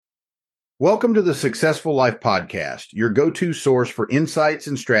Welcome to the Successful Life Podcast, your go-to source for insights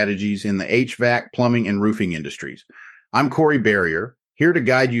and strategies in the HVAC, plumbing, and roofing industries. I'm Corey Barrier, here to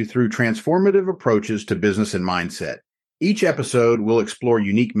guide you through transformative approaches to business and mindset. Each episode will explore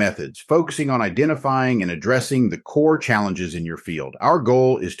unique methods, focusing on identifying and addressing the core challenges in your field. Our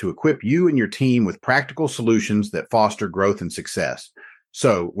goal is to equip you and your team with practical solutions that foster growth and success.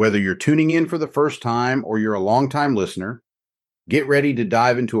 So, whether you're tuning in for the first time or you're a longtime listener, get ready to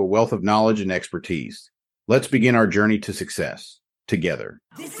dive into a wealth of knowledge and expertise. Let's begin our journey to success together.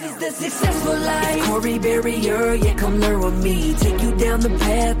 This is the Successful Life. Corey Barrier, yeah, come learn with me. Take you down the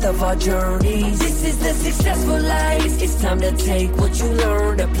path of our journeys. This is the Successful Life. It's time to take what you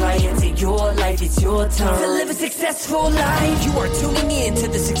learned, apply it to your life. It's your turn to live a successful life. You are tuning in to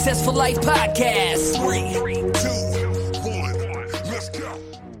the Successful Life Podcast. 3, 2, 1, let's go.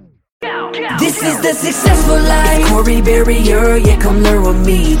 This is the Successful Life. Corey Barrier, yeah, come learn with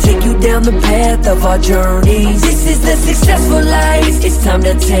me. Take you down the path of our journeys. This is the Successful Life. It's time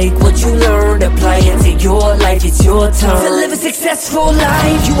to take what you learned, apply it to your life. It's your turn to live a successful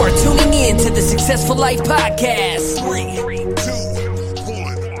life. You are tuning in to the Successful Life Podcast. 3, 2,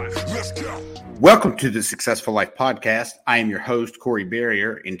 1, let's go. Welcome to the Successful Life Podcast. I am your host, Corey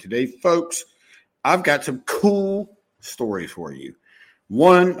Barrier, and today, folks, I've got some cool stories for you.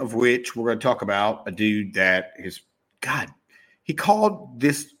 One of which we're going to talk about a dude that is, he called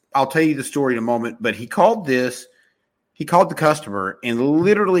this, I'll tell you the story in a moment, but he called the customer and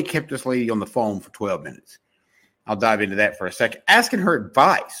literally kept this lady on the phone for 12 minutes. I'll dive into that for a second, asking her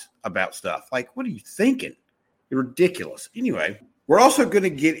advice about stuff. Like, what are you thinking? You're ridiculous. Anyway, we're also going to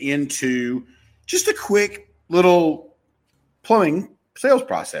get into just a quick little plumbing sales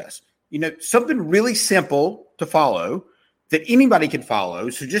process. You know, something really simple to follow that anybody can follow.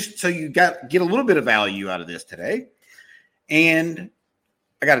 So just so you get a little bit of value out of this today. And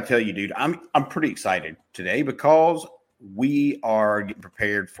I got to tell you, dude, I'm pretty excited today because we are getting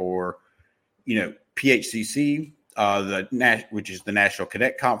prepared for, PHCC, which is the National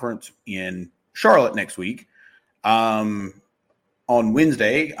Cadet Conference in Charlotte next week. On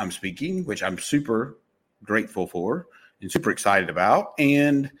Wednesday, I'm speaking, which I'm super grateful for and super excited about.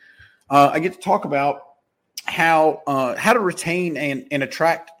 And I get to talk about how to retain and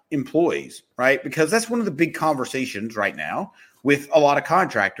attract employees, right? Because that's one of the big conversations right now with a lot of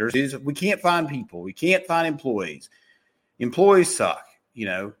contractors is we can't find people. We can't find employees. Employees suck.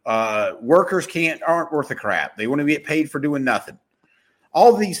 Workers aren't worth a crap. They want to get paid for doing nothing.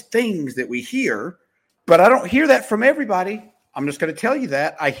 All these things that we hear, but I don't hear that from everybody. I'm just going to tell you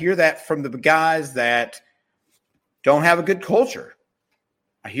that. I hear that from the guys that don't have a good culture.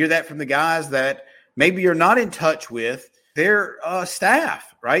 I hear that from the guys that maybe you're not in touch with their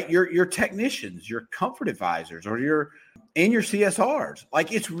staff, right? Your technicians, your comfort advisors, or your CSRs.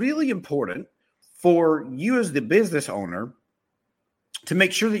 Like, it's really important for you as the business owner to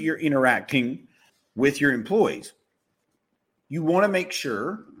make sure that you're interacting with your employees. You want to make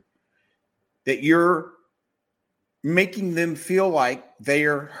sure that you're making them feel like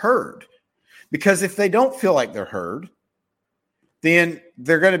they're heard. Because if they don't feel like they're heard, then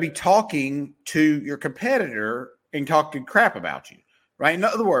they're going to be talking to your competitor and talking crap about you, right? In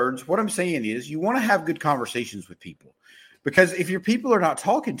other words, what I'm saying is you want to have good conversations with people, because if your people are not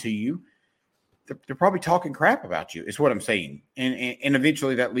talking to you, they're probably talking crap about you, is what I'm saying. And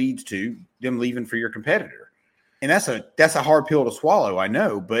eventually that leads to them leaving for your competitor. And that's a hard pill to swallow, I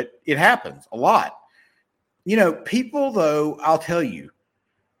know, but it happens a lot. People, though, I'll tell you,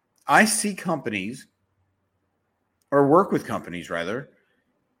 I see companies, or work with companies rather,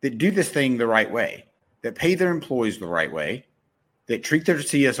 that do this thing the right way, that pay their employees the right way, that treat their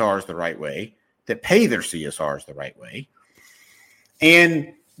CSRs the right way, that pay their CSRs the right way.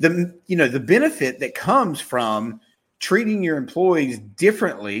 And the benefit that comes from treating your employees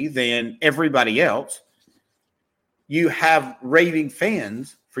differently than everybody else, you have raving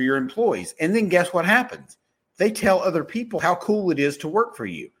fans for your employees. And then guess what happens? They tell other people how cool it is to work for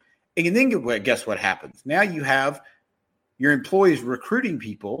you. And then guess what happens? Now you have your employees recruiting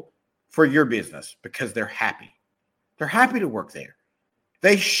people for your business because they're happy. They're happy to work there.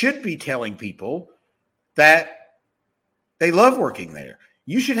 They should be telling people that they love working there.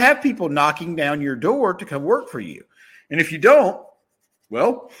 You should have people knocking down your door to come work for you. And if you don't,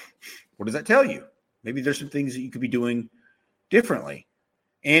 well, what does that tell you? Maybe there's some things that you could be doing differently.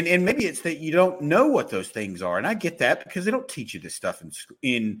 And maybe it's that you don't know what those things are. And I get that, because they don't teach you this stuff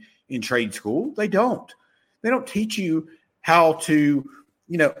in trade school. They don't teach you how to,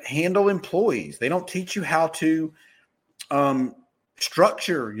 handle employees. They don't teach you how to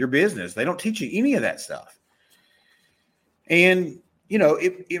structure your business. They don't teach you any of that stuff. And,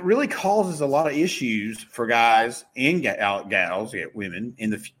 it really causes a lot of issues for guys and gals, women in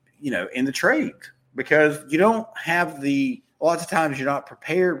the trade, because you don't have lots of times you're not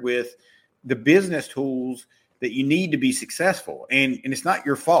prepared with the business tools that you need to be successful. And it's not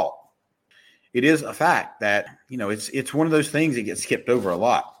your fault. It is a fact that, it's one of those things that gets skipped over a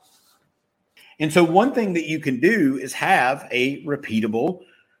lot. And so one thing that you can do is have a repeatable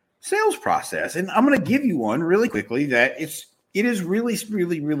sales process. And I'm going to give you one really quickly that it is really,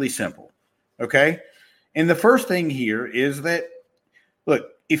 really, really simple. Okay. And the first thing here is that,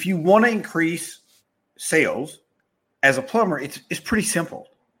 look, if you want to increase sales as a plumber, it's pretty simple.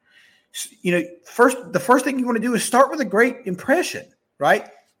 The first thing you want to do is start with a great impression, right?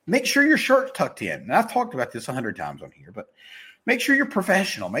 Make sure your shirt's tucked in. And I've talked about this 100 times on here, but make sure you're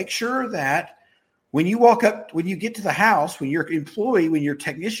professional. Make sure that when you get to the house, when your employee, when your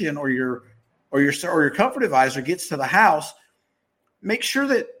technician or your comfort advisor gets to the house, make sure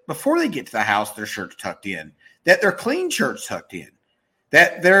that before they get to the house, their shirt's tucked in, that their clean shirt's tucked in,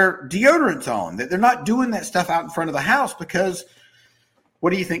 that their deodorant's on, that they're not doing that stuff out in front of the house, because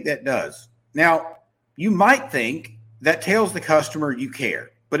what do you think that does? Now, you might think that tells the customer you care,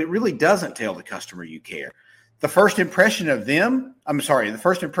 but it really doesn't tell the customer you care. The first impression of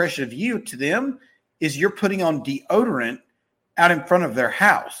you to them is you're putting on deodorant out in front of their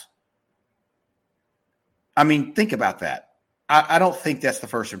house. I mean, think about that. I don't think that's the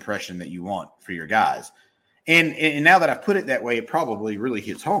first impression that you want for your guys. And now that I've put it that way, it probably really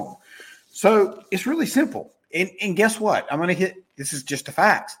hits home. So it's really simple. And guess what? This is just the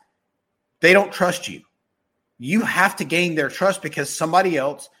facts. They don't trust you. You have to gain their trust because somebody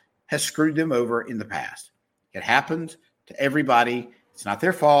else has screwed them over in the past. It happens to everybody. It's not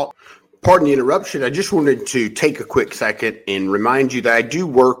their fault. Pardon the interruption. I just wanted to take a quick second and remind you that I do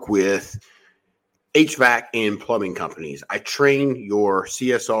work with HVAC and plumbing companies. I train your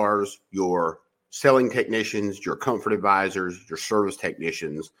CSRs, your selling technicians, your comfort advisors, your service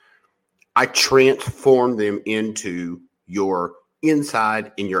technicians. I transform them into your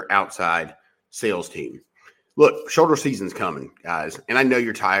inside and your outside sales team. Look, shoulder season's coming, guys, and I know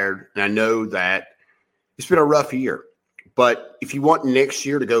you're tired, and I know that it's been a rough year. But if you want next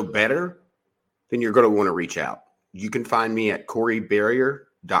year to go better, then you're going to want to reach out. You can find me at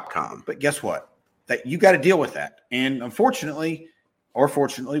CoreyBarrier.com. But guess what? That you got to deal with that. And unfortunately, or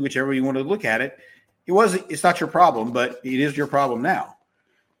fortunately, whichever you want to look at it, it's not your problem, but it is your problem now.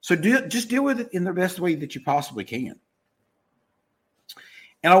 So just deal with it in the best way that you possibly can.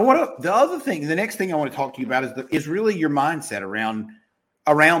 And the next thing I want to talk to you about is really your mindset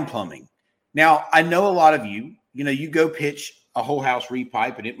around plumbing. Now, I know a lot of you go pitch a whole house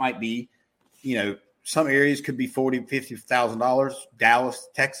repipe, and it might be, some areas could be $40,000, $50,000. Dallas,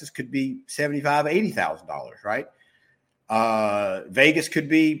 Texas could be $75,000, $80,000, right? Vegas could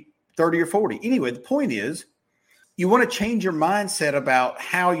be 30 or 40. Anyway, the point is, you want to change your mindset about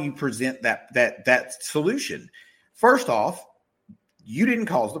how you present that solution. First off, you didn't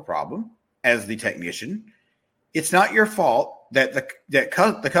cause the problem as the technician. It's not your fault that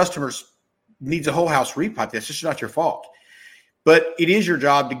the customer needs a whole house repipe. That's just not your fault. But it is your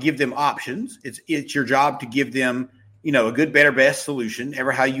job to give them options. It's your job to give them, a good, better, best solution,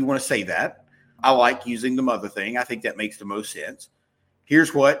 ever how you want to say that. I like using the mother thing. I think that makes the most sense.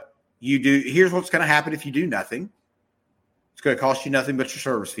 Here's what you do. Here's what's going to happen if you do nothing. It's going to cost you nothing but your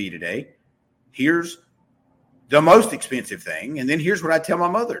service fee today. Here's the most expensive thing. And then here's what I tell my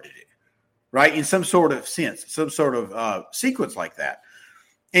mother to do, right? In some sort of sense, some sort of sequence like that.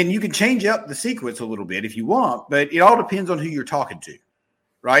 And you can change up the sequence a little bit if you want, but it all depends on who you're talking to,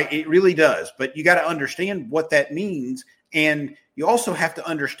 right? It really does. But you got to understand what that means. And you also have to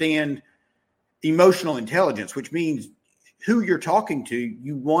understand emotional intelligence, which means who you're talking to.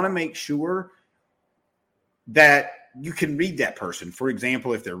 You want to make sure that you can read that person. For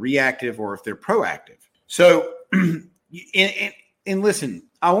example, if they're reactive or if they're proactive. So, and listen,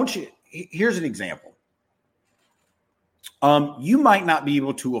 here's an example. You might not be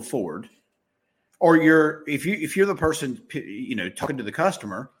able to afford, or if you're the person, talking to the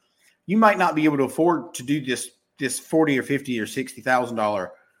customer, you might not be able to afford to do this $40 or $50 or $60,000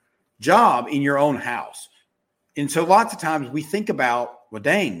 job in your own house. And so lots of times we think about, well,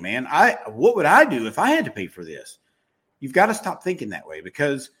 dang, man, what would I do if I had to pay for this? You've got to stop thinking that way,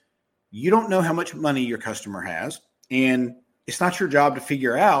 because you don't know how much money your customer has, and it's not your job to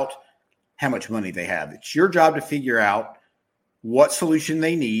figure out how much money they have. It's your job to figure out what solution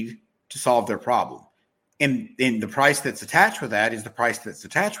they need to solve their problem. And the price that's attached with that is the price that's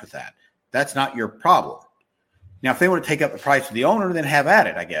attached with that. That's not your problem. Now, if they want to take up the price of the owner, then have at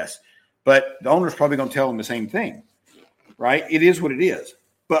it, I guess. But the owner's probably going to tell them the same thing. right? It is what it is.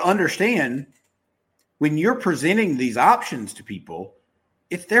 But understand, when you're presenting these options to people,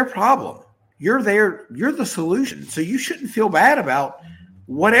 it's their problem. You're the solution. So you shouldn't feel bad about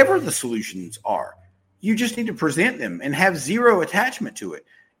whatever the solutions are. You just need to present them and have zero attachment to it.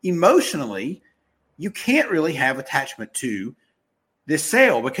 Emotionally, you can't really have attachment to this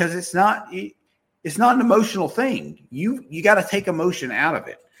sale because it's not an emotional thing. You got to take emotion out of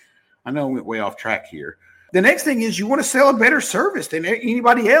it. I know I went way off track here. The next thing is you want to sell a better service than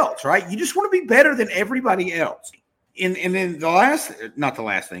anybody else, right? You just want to be better than everybody else. And then next to the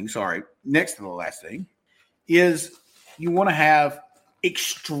last thing is you want to have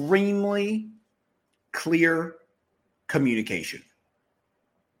extremely clear communication.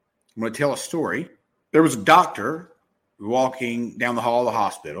 I'm going to tell a story. There was a doctor walking down the hall of the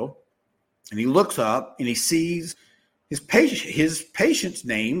hospital, and he looks up and he sees his patient's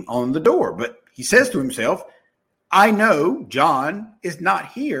name on the door. But he says to himself, I know John is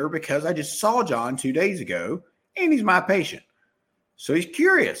not here because I just saw John 2 days ago, and he's my patient. So he's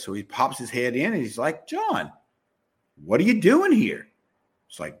curious. So he pops his head in and he's like, John, what are you doing here?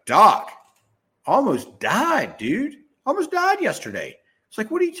 It's like, Doc, almost died, dude. Almost died yesterday. It's like,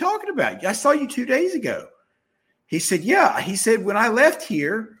 what are you talking about? I saw you 2 days ago. He said, yeah. He said, when I left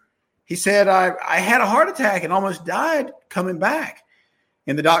here, he said, I had a heart attack and almost died coming back.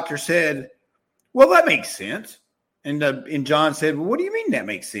 And the doctor said, well, that makes sense. And John said, well, what do you mean that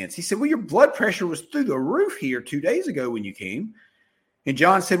makes sense? He said, well, your blood pressure was through the roof here 2 days ago when you came. And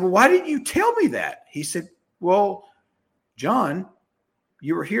John said, well, why didn't you tell me that? He said, well, John,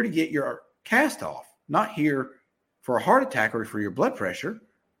 you were here to get your cast off, not here for a heart attack or for your blood pressure.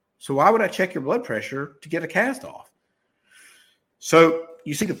 So why would I check your blood pressure to get a cast off? So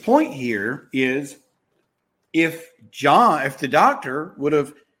you see, the point here is if the doctor would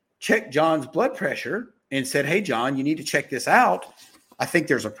have checked John's blood pressure and said, hey, John, you need to check this out. I think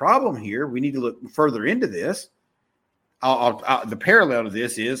there's a problem here. We need to look further into this. The parallel to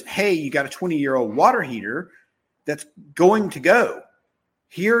this is, hey, you got a 20-year-old water heater that's going to go.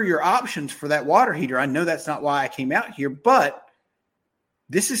 Here are your options for that water heater. I know that's not why I came out here, but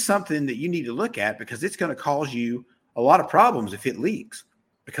this is something that you need to look at because it's going to cause you a lot of problems if it leaks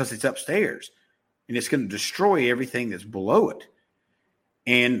because it's upstairs and it's going to destroy everything that's below it.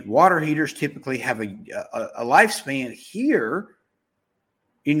 And water heaters typically have a lifespan here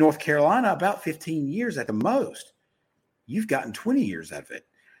in North Carolina about 15 years at the most. You've gotten 20 years out of it.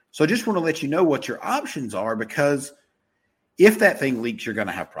 So I just want to let you know what your options are because if that thing leaks, you're going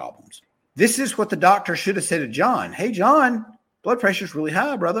to have problems. This is what the doctor should have said to John. Hey, John, blood pressure's really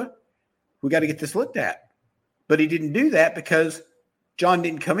high, brother. We got to get this looked at. But he didn't do that because John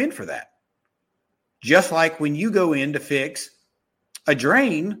didn't come in for that. Just like when you go in to fix a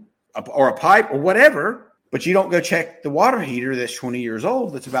drain or a pipe or whatever, but you don't go check the water heater that's 20 years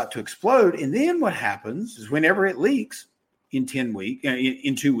old that's about to explode. And then what happens is whenever it leaks in 2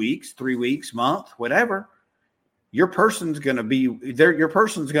 weeks, 3 weeks, month, whatever, your person's going to be there. Your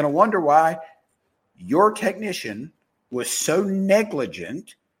person's going to wonder why your technician was so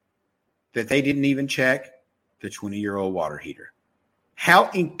negligent that they didn't even check the 20-year-old water heater. How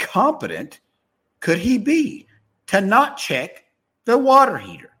incompetent could he be to not check the water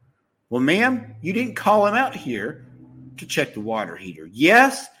heater? Well, ma'am, you didn't call him out here to check the water heater.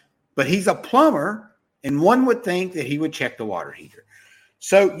 Yes, but he's a plumber, and one would think that he would check the water heater.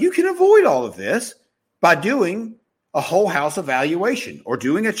 So you can avoid all of this by doing a whole house evaluation or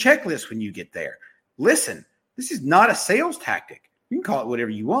doing a checklist when you get there. Listen, this is not a sales tactic. You can call it whatever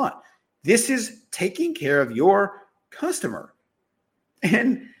you want. This is taking care of your customer.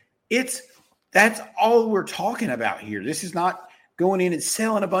 And that's all we're talking about here. This is not going in and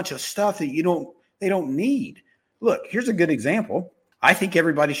selling a bunch of stuff that they don't need. Look, here's a good example. I think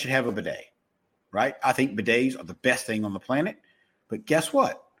everybody should have a bidet, right? I think bidets are the best thing on the planet. But guess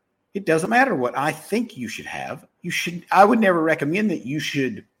what? It doesn't matter what I think you should have. I would never recommend that you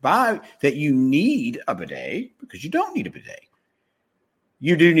should that you need a bidet because you don't need a bidet.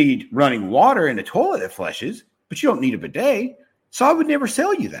 You do need running water and a toilet that flushes, but you don't need a bidet. So I would never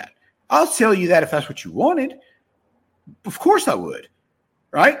sell you that. I'll sell you that if that's what you wanted. Of course I would,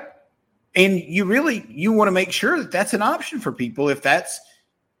 right? And you want to make sure that that's an option for people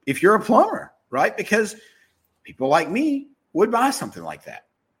if you're a plumber, right? Because people like me would buy something like that.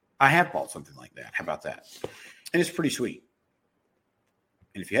 I have bought something like that. How about that? And it's pretty sweet.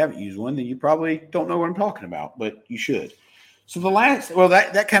 And if you haven't used one, then you probably don't know what I'm talking about, but you should. So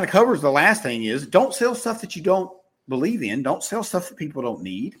that kind of covers the last thing is don't sell stuff that you don't believe in. Don't sell stuff that people don't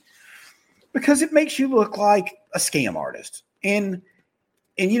need because it makes you look like a scam artist. And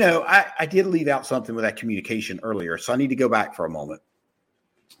And, you know, I did leave out something with that communication earlier, so I need to go back for a moment.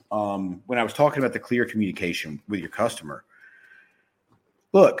 When I was talking about the clear communication with your customer,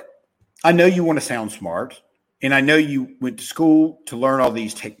 look, I know you want to sound smart, and I know you went to school to learn all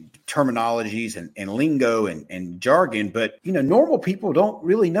these terminologies and lingo and jargon, but, you know, normal people don't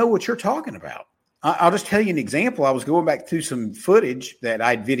really know what you're talking about. I'll just tell you an example. I was going back through some footage that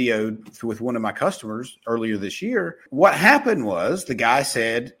I'd videoed with one of my customers earlier this year. What happened was the guy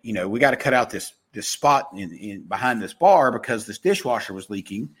said, you know, we got to cut out this spot in behind this bar because this dishwasher was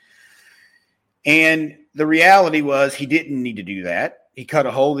leaking. And the reality was he didn't need to do that. He cut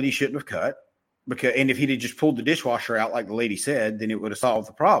a hole that he shouldn't have cut. And if he'd have just pulled the dishwasher out like the lady said, then it would have solved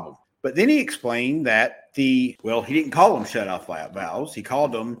the problem. But then he explained that he didn't call them shut-off valves. He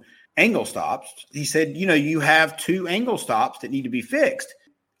called them angle stops. He said, you know, you have 2 angle stops that need to be fixed.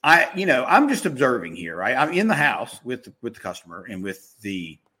 I'm just observing here, right? I'm in the house with the customer and with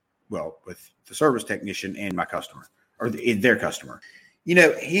the service technician and my customer or their customer. You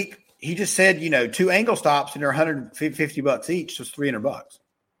know, he just said, you know, 2 angle stops and they're $150 each, so it's $300.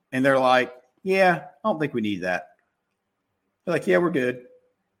 And they're like, yeah, I don't think we need that. They're like, yeah, we're good.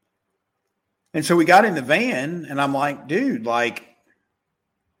 And so we got in the van and I'm like, dude, like,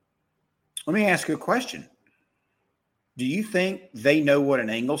 let me ask you a question. Do you think they know what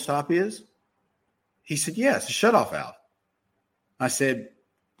an angle stop is? He said, yes, a shutoff valve. I said,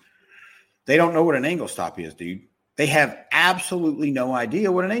 they don't know what an angle stop is, dude. They have absolutely no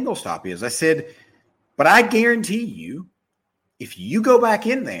idea what an angle stop is. I said, but I guarantee you, if you go back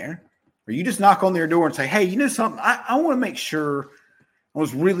in there or you just knock on their door and say, hey, you know something, I want to make sure I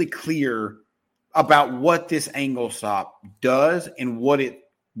was really clear about what this angle stop does and what it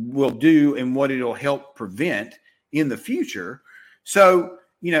will do and what it'll help prevent in the future. So,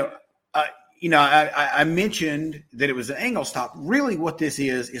 I mentioned that it was an angle stop. Really what this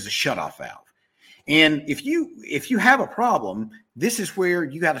is a shutoff valve. And if you have a problem, this is where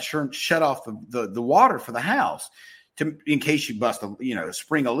you got to shut off the water for the house in case you bust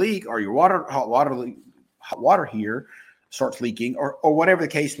spring a leak or your hot water here starts leaking or whatever the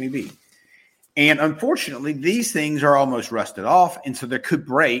case may be. And unfortunately, these things are almost rusted off, and so they could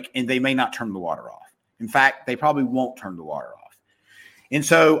break, and they may not turn the water off. In fact, they probably won't turn the water off. And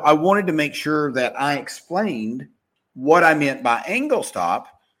so I wanted to make sure that I explained what I meant by angle stop,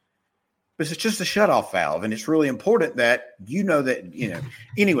 because it's just a shutoff valve, and it's really important that you know that, you know.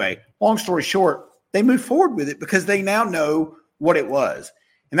 Anyway, long story short, they moved forward with it because they now know what it was.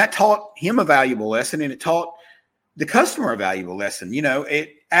 And that taught him a valuable lesson, and it taught the customer a valuable lesson. You know,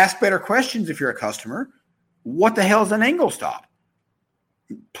 it ask better questions if you're a customer. What the hell is an angle stop?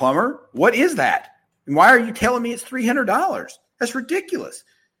 Plumber, what is that? And why are you telling me it's $300? That's ridiculous.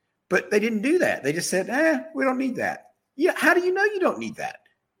 But they didn't do that. They just said, we don't need that. Yeah, how do you know you don't need that?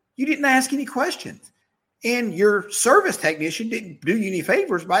 You didn't ask any questions. And your service technician didn't do you any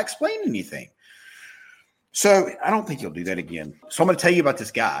favors by explaining anything. So I don't think you'll do that again. So I'm going to tell you about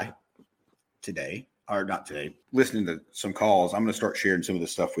this guy today. Or not today, listening to some calls. I'm going to start sharing some of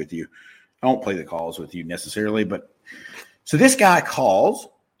this stuff with you. I won't play the calls with you necessarily, but so this guy calls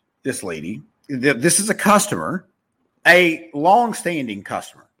this lady. This is a customer, a long-standing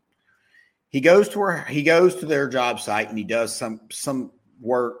customer. He goes to their job site and he does some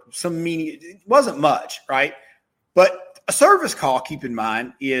work, it wasn't much, right? But a service call, keep in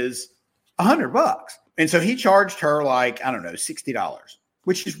mind, is $100. And so he charged her like, I don't know, $60.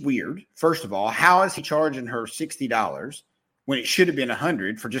 Which is weird. First of all, how is he charging her $60 when it should have been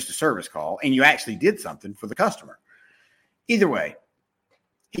 $100 for just a service call and you actually did something for the customer? Either way,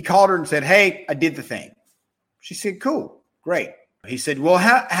 he called her and said, hey, I did the thing. She said, cool, great. He said, well,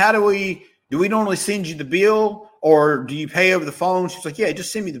 how do we normally send you the bill or do you pay over the phone? She's like, yeah,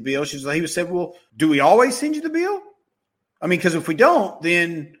 just send me the bill. He said, well, do we always send you the bill? I mean, because if we don't,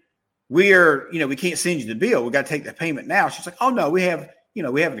 then we can't send you the bill. We got to take the payment now. She's like, oh no, we have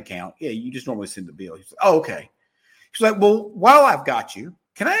an account. Yeah, you just normally send the bill. He's like, oh, okay. She's like, well, while I've got you,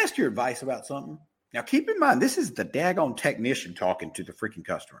 can I ask your advice about something? Now, keep in mind, this is the daggone technician talking to the freaking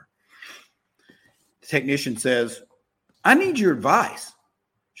customer. The technician says, I need your advice.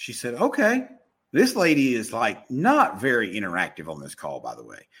 She said, okay. This lady is like not very interactive on this call, by the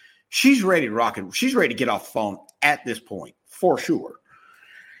way. She's ready to rock and she's ready to get off the phone at this point, for sure.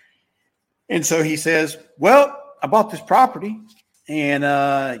 And so he says, well, I bought this property. And,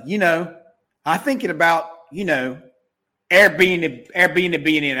 I'm thinking about, Airbnb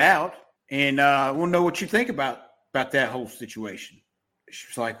being in and out. And I want to know what you think about that whole situation. She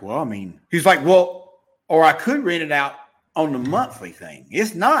was like, well, I mean, he's like, well, or I could rent it out on the monthly thing.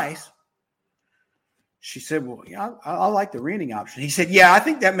 It's nice. She said, well, yeah, I like the renting option. He said, yeah, I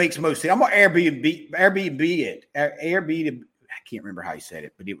think that makes most sense. I'm going to Airbnb it. Airbnb. I can't remember how he said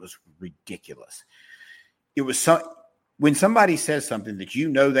it, but it was ridiculous. It was when somebody says something that you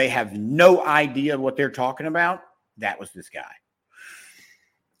know they have no idea what they're talking about, that was this guy.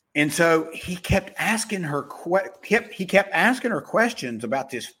 And so he kept asking her questions about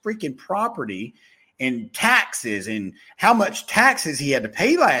this freaking property and taxes and how much taxes he had to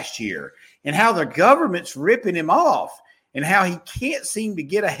pay last year and how the government's ripping him off and how he can't seem to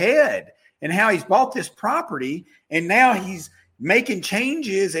get ahead and how he's bought this property and now he's making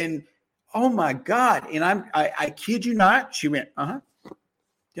changes and oh my God. And I kid you not. She went,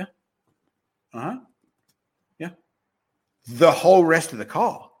 yeah. Yeah. The whole rest of the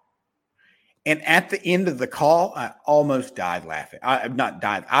call. And at the end of the call, I almost died laughing. I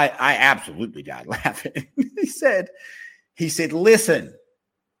absolutely died laughing. He said, listen,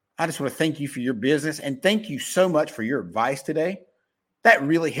 I just want to thank you for your business and thank you so much for your advice today. That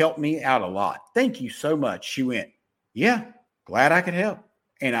really helped me out a lot. Thank you so much. She went, yeah, glad I could help.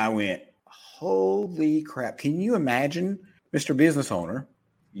 And I went, holy crap. Can you imagine, Mr. Business Owner,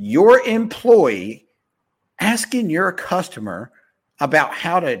 your employee asking your customer about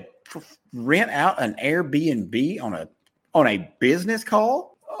how to rent out an Airbnb on a business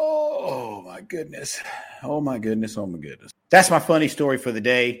call? Oh my goodness. Oh my goodness. Oh my goodness. That's my funny story for the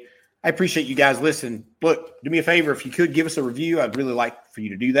day. I appreciate you guys listening. Look, do me a favor. If you could give us a review, I'd really like for you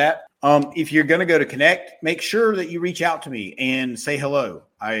to do that. If you're going to go to Connect, make sure that you reach out to me and say hello.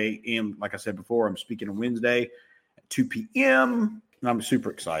 I am, like I said before, I'm speaking on Wednesday at 2 p.m. and I'm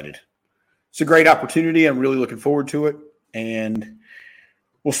super excited. It's a great opportunity. I'm really looking forward to it. And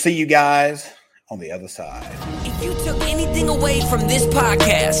we'll see you guys on the other side. If you took anything away from this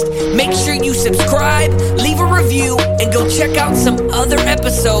podcast, make sure you subscribe, leave a review, and go check out some other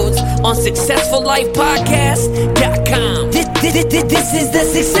episodes on SuccessfulLifePodcast.com. This is the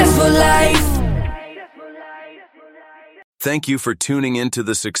Successful Life. Thank you for tuning into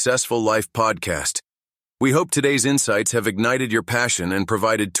the Successful Life Podcast. We hope today's insights have ignited your passion and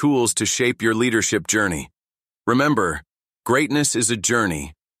provided tools to shape your leadership journey. Remember, greatness is a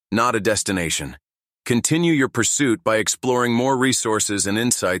journey, not a destination. Continue your pursuit by exploring more resources and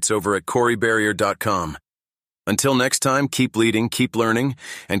insights over at CoreyBarrier.com. Until next time, keep leading, keep learning,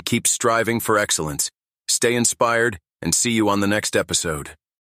 and keep striving for excellence. Stay inspired, and see you on the next episode.